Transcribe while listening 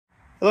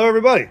Hello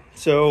everybody.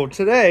 So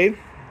today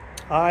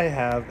I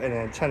have an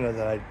antenna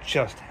that I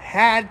just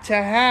had to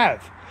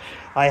have.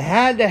 I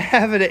had to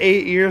have it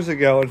 8 years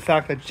ago. In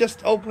fact, I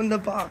just opened the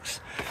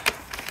box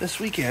this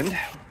weekend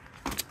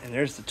and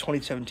there's the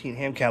 2017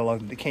 ham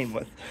catalog that it came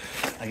with.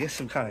 I guess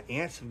some kind of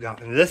ants have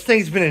gotten it. This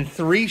thing's been in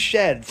 3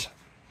 sheds.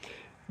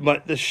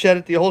 But the shed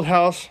at the old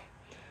house,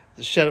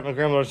 the shed at my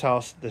grandmother's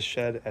house, the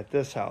shed at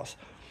this house.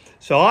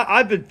 So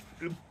I've been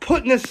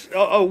putting this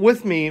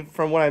with me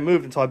from when I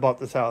moved until I bought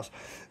this house.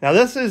 Now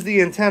this is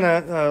the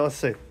antenna, let's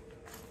see.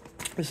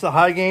 This is the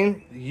high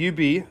gain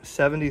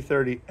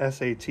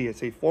UB-7030SAT.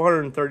 It's a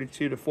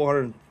 432 to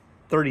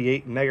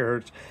 438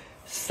 megahertz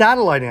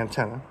satellite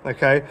antenna,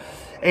 okay?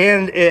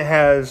 And it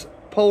has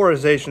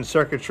polarization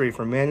circuitry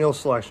for manual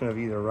selection of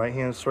either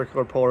right-hand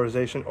circular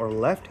polarization or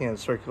left-hand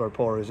circular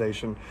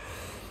polarization.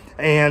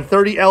 And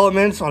 30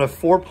 elements on a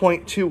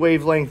 4.2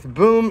 wavelength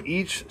boom.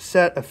 Each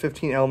set of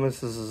 15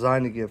 elements is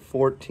designed to give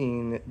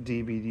 14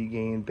 dBd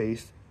gain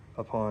based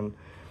upon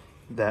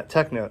that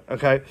tech note,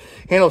 okay?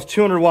 Handles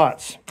 200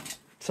 watts.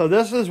 So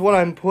this is what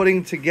I'm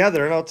putting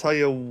together, and I'll tell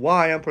you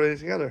why I'm putting it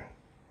together.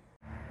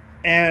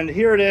 And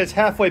here it is,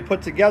 halfway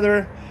put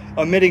together,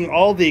 omitting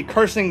all the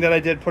cursing that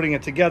I did putting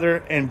it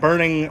together and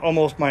burning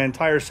almost my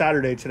entire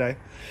Saturday today.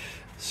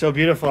 So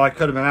beautiful. I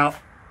could have been out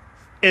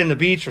in the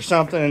beach or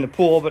something, in the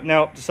pool, but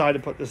now decided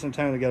to put this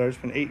antenna together. It's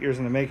been 8 years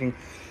in the making.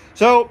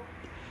 So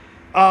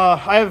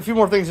I have a few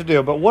more things to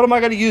do, but what am I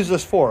going to use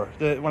this for?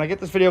 When I get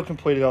this video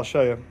completed, I'll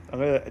show you. I'm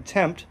going to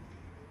attempt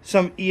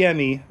some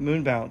EME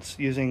Moonbounce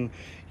using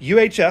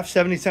UHF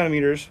 70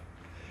 centimeters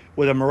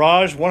with a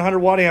Mirage 100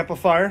 watt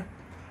amplifier,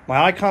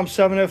 my ICOM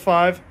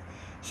 705,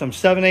 some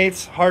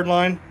 7/8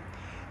 hardline,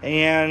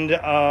 and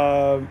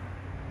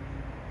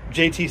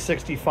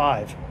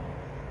JT65.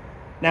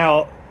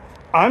 Now,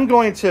 I'm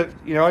going to,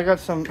 I got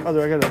some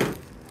other, I got to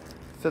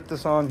fit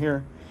this on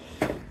here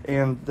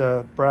and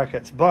the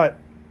brackets, but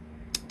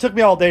it took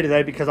me all day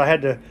today because I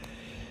had to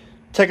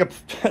take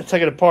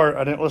it apart.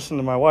 I didn't listen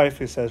to my wife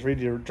who says, read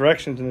your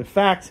directions. And in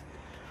fact,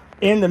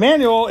 in the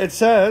manual, it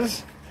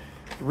says,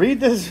 read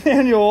this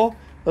manual.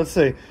 Let's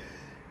see.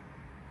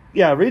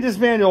 Yeah, read this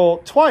manual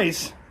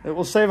twice. It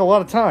will save a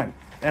lot of time.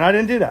 And I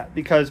didn't do that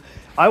because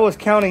I was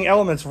counting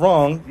elements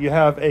wrong. You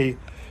have a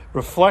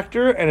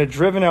reflector and a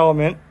driven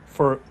element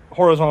for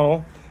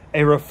horizontal,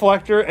 a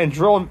reflector and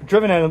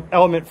driven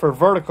element for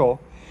vertical.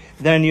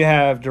 Then you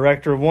have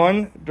director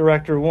 1,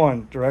 director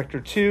 1, director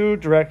 2,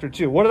 director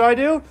 2. What did I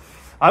do?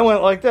 I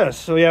went like this.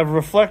 So we have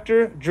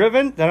reflector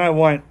driven, then I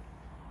went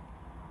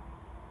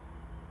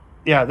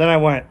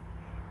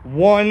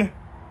 1,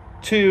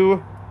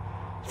 2,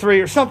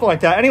 3 or something like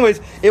that. Anyways,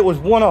 it was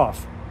 1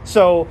 off.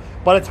 So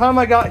by the time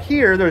I got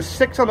here, there's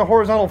 6 on the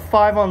horizontal,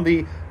 5 on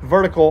the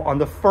vertical on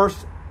the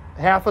first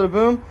half of the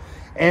boom.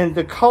 And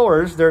the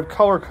colors, they're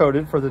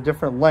color-coded for the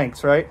different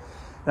lengths, right?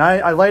 And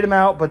I laid them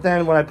out, but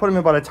then when I put them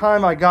in, by the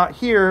time I got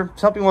here,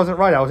 something wasn't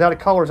right. I was out of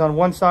colors on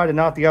one side and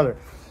not the other.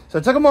 So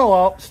I took them all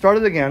out,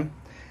 started again,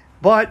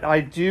 but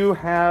I do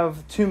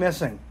have 2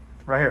 missing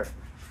right here.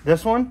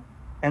 This one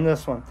and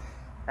this one.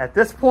 At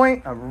this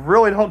point, I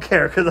really don't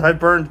care because I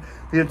burned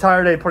the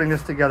entire day putting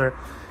this together.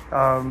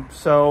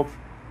 So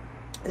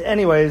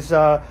anyways,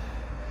 EME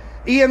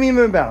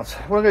Moonbounce.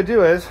 What I'm going to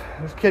do is,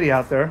 there's Kitty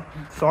out there,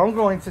 so I'm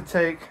going to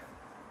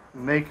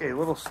make a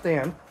little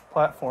stand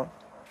platform,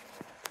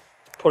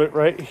 put it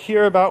right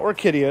here about where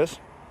Kitty is,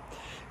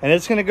 and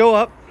it's going to go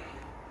up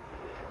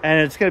and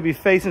it's going to be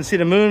facing, see,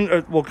 the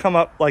moon will come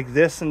up like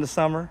this in the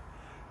summer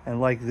and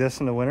like this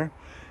in the winter,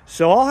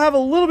 so I'll have a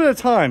little bit of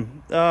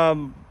time.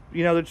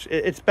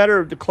 It's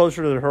better the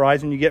closer to the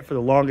horizon you get for the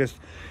longest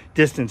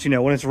distance.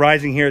 When it's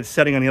rising here, it's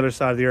setting on the other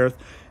side of the earth,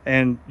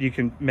 and you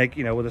can make,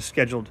 with a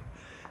scheduled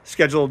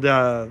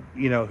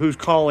who's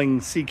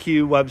calling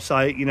CQ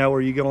website, where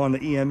you go on the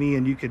EME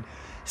and you could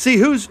see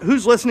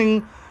who's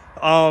listening,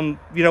 when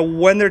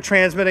they're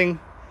transmitting,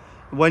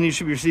 when you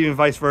should be receiving,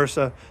 vice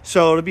versa.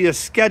 So it'll be a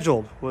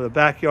scheduled with a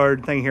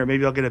backyard thing here.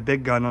 Maybe I'll get a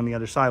big gun on the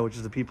other side, which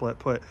is the people that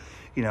put,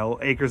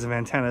 acres of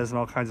antennas and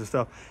all kinds of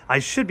stuff. I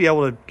should be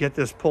able to get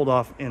this pulled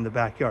off in the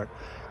backyard.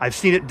 I've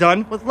seen it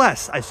done with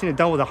less. I've seen it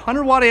done with a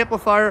 100 watt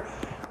amplifier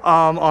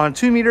on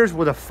 2 meters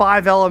with a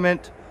 5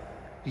 element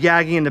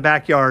Yagi in the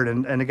backyard,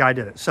 and the guy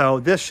did it.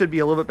 So this should be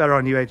a little bit better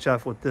on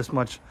UHF with this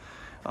much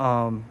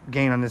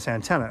gain on this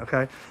antenna,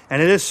 okay?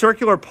 And it is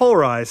circular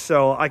polarized,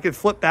 so I could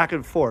flip back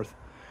and forth.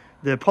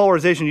 The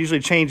polarization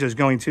usually changes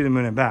going to the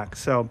moon and back,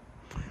 so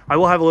I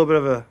will have a little bit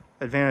of an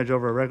advantage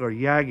over a regular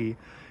Yagi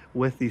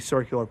with the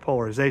circular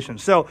polarization.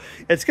 So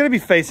it's going to be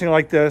facing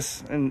like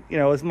this, and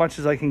as much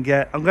as I can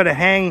get. I'm going to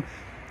hang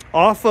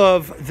off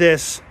of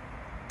this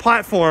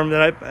platform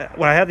that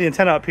when I have the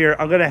antenna up here,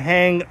 I'm going to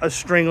hang a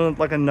string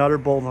like a nutter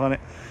bolt on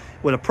it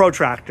with a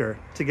protractor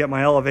to get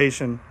my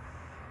elevation,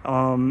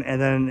 and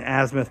then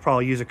azimuth,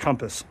 probably use a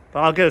compass,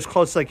 but I'll get as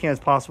close as I can as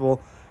possible.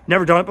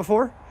 Never done it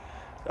before.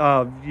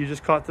 You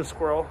just caught the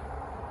squirrel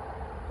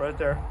right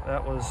there.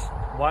 That was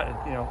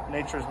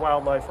nature's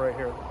wildlife right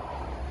here.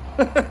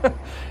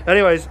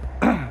 Anyways,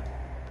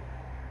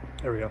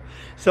 There we go.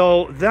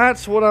 So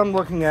that's what I'm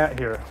looking at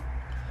here.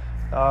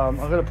 I'm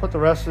going to put the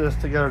rest of this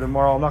together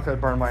tomorrow. I'm not going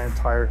to burn my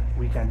entire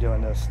weekend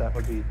doing this. That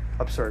would be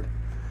absurd.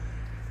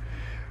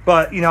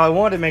 But, you know, I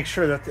wanted to make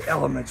sure that the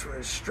elements were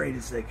as straight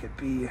as they could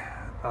be.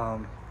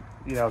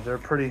 You know, they're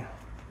pretty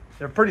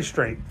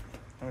straight.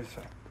 Let me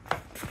see.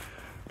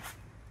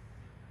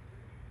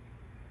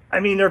 I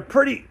mean, they're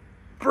pretty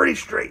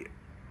straight.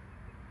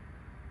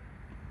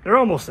 They're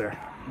almost there.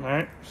 All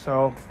right,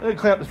 so I'm going to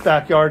clean up this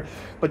backyard.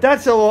 But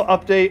that's a little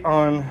update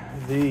on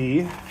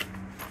the,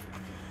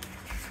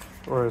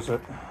 where is it?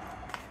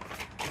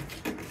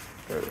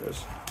 There it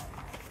is.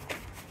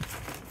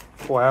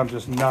 Boy, I'm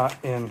just not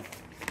in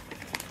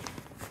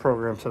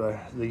program today.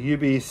 The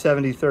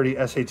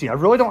UB-7030SAT. I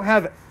really don't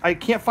have, I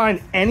can't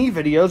find any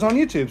videos on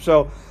YouTube.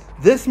 So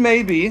this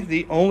may be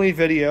the only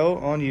video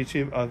on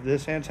YouTube of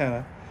this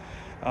antenna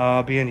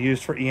being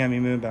used for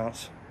EME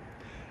Moonbounce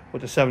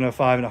with the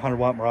 705 and 100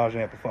 watt Mirage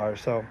amplifier.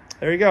 So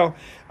there you go.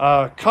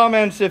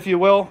 Comments, if you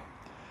will.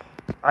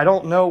 I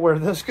don't know where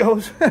this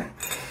goes.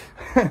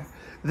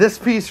 This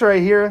piece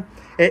right here,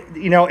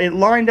 it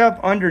lined up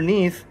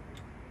underneath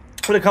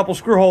with a couple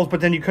screw holes, but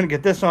then you couldn't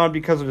get this on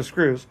because of the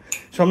screws.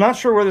 So I'm not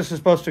sure where this is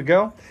supposed to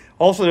go.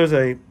 Also, there's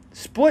a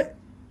split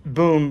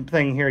boom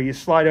thing here. You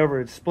slide over,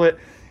 it's split,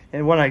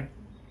 and when I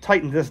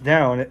tightened this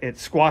down, it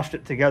squashed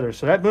it together.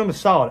 So that boom is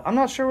solid. I'm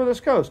not sure where this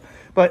goes,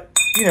 but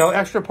you know,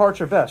 extra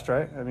parts are best,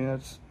 right? I mean,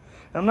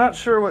 I'm not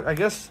sure what, I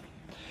guess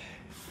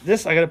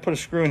this, I got to put a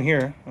screw in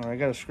here. Oh, I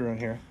got a screw in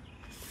here.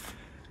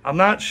 I'm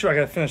not sure, I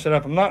got to finish it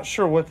up. I'm not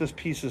sure what this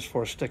piece is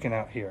for sticking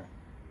out here.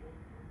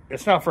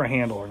 It's not for a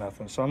handle or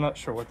nothing, so I'm not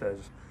sure what that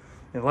is.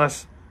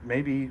 Unless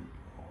maybe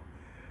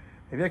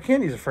I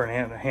can use it for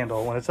a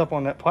handle. When it's up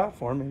on that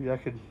platform, maybe I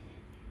could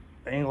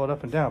angle it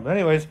up and down. But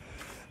anyways,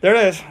 there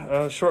it is,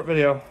 a short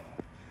video.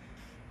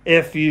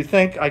 If you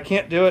think I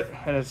can't do it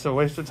and it's a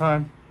waste of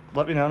time,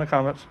 let me know in the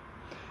comments.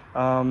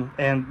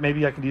 And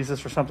maybe I could use this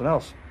for something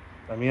else.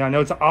 I mean, I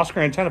know it's an Oscar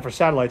antenna for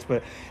satellites,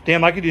 but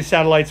damn, I could do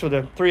satellites with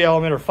a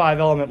 3-element or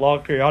 5-element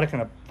log periodic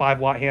and a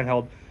 5-watt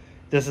handheld.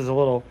 This is a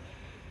little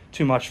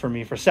too much for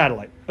me for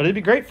satellite, but it'd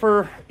be great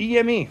for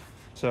EME.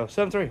 So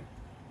 7.3.